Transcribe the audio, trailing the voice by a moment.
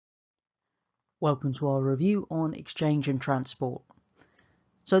Welcome to our review on exchange and transport.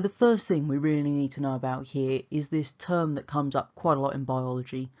 So the first thing we really need to know about here is this term that comes up quite a lot in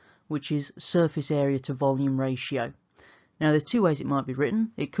biology, which is surface area to volume ratio. Now there's two ways it might be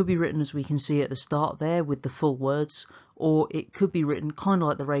written. It could be written as we can see at the start there with the full words, or it could be written kind of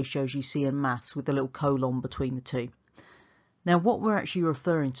like the ratios you see in maths with a little colon between the two. Now what we're actually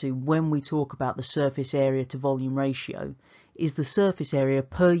referring to when we talk about the surface area to volume ratio is the surface area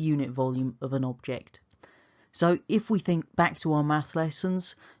per unit volume of an object. So if we think back to our maths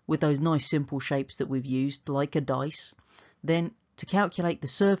lessons with those nice simple shapes that we've used like a dice, then to calculate the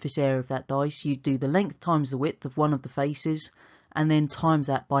surface area of that dice you'd do the length times the width of one of the faces and then times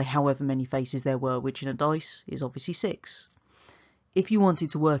that by however many faces there were, which in a dice is obviously 6. If you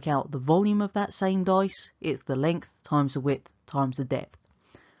wanted to work out the volume of that same dice, it's the length times the width times the depth.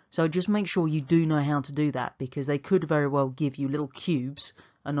 So just make sure you do know how to do that, because they could very well give you little cubes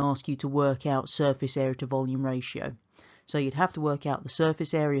and ask you to work out surface area to volume ratio. So you'd have to work out the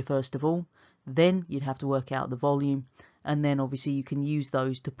surface area first of all, then you'd have to work out the volume, and then obviously you can use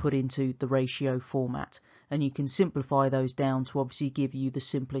those to put into the ratio format, and you can simplify those down to obviously give you the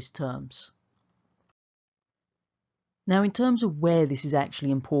simplest terms. Now in terms of where this is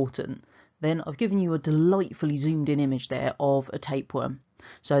actually important, then I've given you a delightfully zoomed in image there of a tapeworm.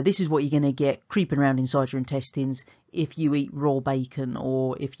 So this is what you're going to get creeping around inside your intestines if you eat raw bacon,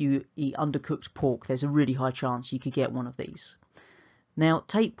 or if you eat undercooked pork. There's a really high chance you could get one of these. Now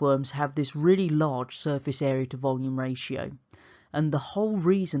tapeworms have this really large surface area to volume ratio, and the whole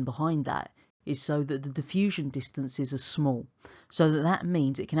reason behind that is so that the diffusion distances are small, so that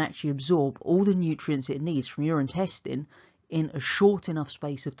means it can actually absorb all the nutrients it needs from your intestine in a short enough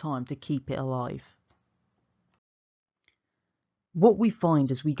space of time to keep it alive. What we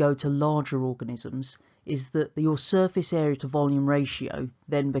find as we go to larger organisms is that your surface area to volume ratio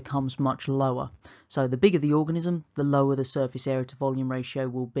then becomes much lower. So the bigger the organism, the lower the surface area to volume ratio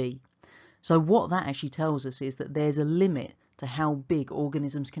will be. So what that actually tells us is that there's a limit to how big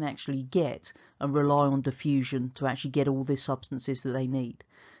organisms can actually get and rely on diffusion to actually get all the substances that they need.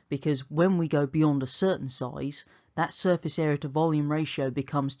 Because when we go beyond a certain size, that surface area to volume ratio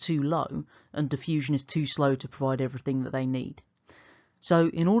becomes too low and diffusion is too slow to provide everything that they need. So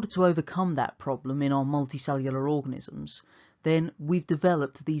in order to overcome that problem in our multicellular organisms, then we've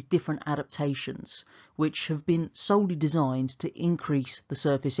developed these different adaptations which have been solely designed to increase the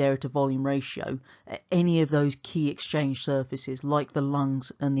surface area to volume ratio at any of those key exchange surfaces like the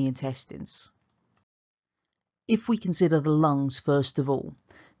lungs and the intestines. If we consider the lungs first of all,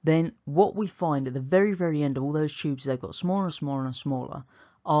 then what we find at the very end of all those tubes, they've got smaller and smaller and smaller,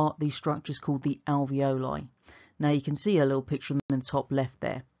 are these structures called the alveoli. Now you can see a little picture of them in the top left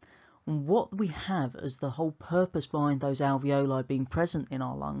there. And what we have as the whole purpose behind those alveoli being present in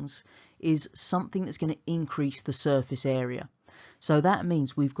our lungs is something that's going to increase the surface area. So that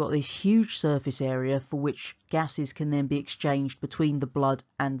means we've got this huge surface area for which gases can then be exchanged between the blood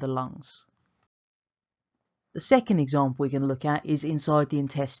and the lungs. The second example we're going to look at is inside the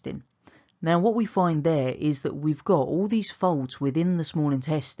intestine. Now what we find there is that we've got all these folds within the small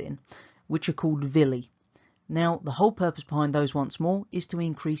intestine which are called villi. Now the whole purpose behind those once more is to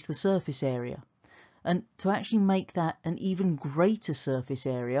increase the surface area, and to actually make that an even greater surface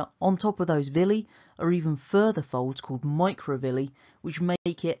area on top of those villi are even further folds called microvilli, which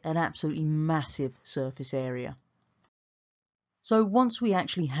make it an absolutely massive surface area. So once we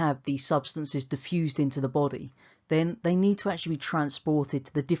actually have these substances diffused into the body, then they need to actually be transported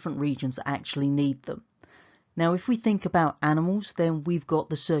to the different regions that actually need them. Now if we think about animals, then we've got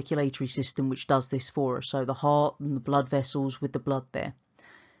the circulatory system which does this for us, so the heart and the blood vessels with the blood there.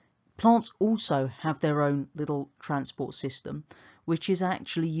 Plants also have their own little transport system, which is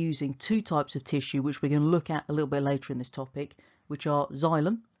actually using two types of tissue which we're going to look at a little bit later in this topic, which are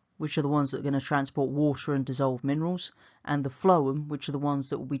xylem, which are the ones that are going to transport water and dissolved minerals, and the phloem, which are the ones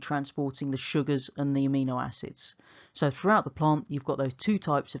that will be transporting the sugars and the amino acids. So throughout the plant you've got those two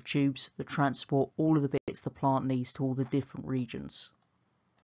types of tubes that transport all of the bits the plant needs to all the different regions.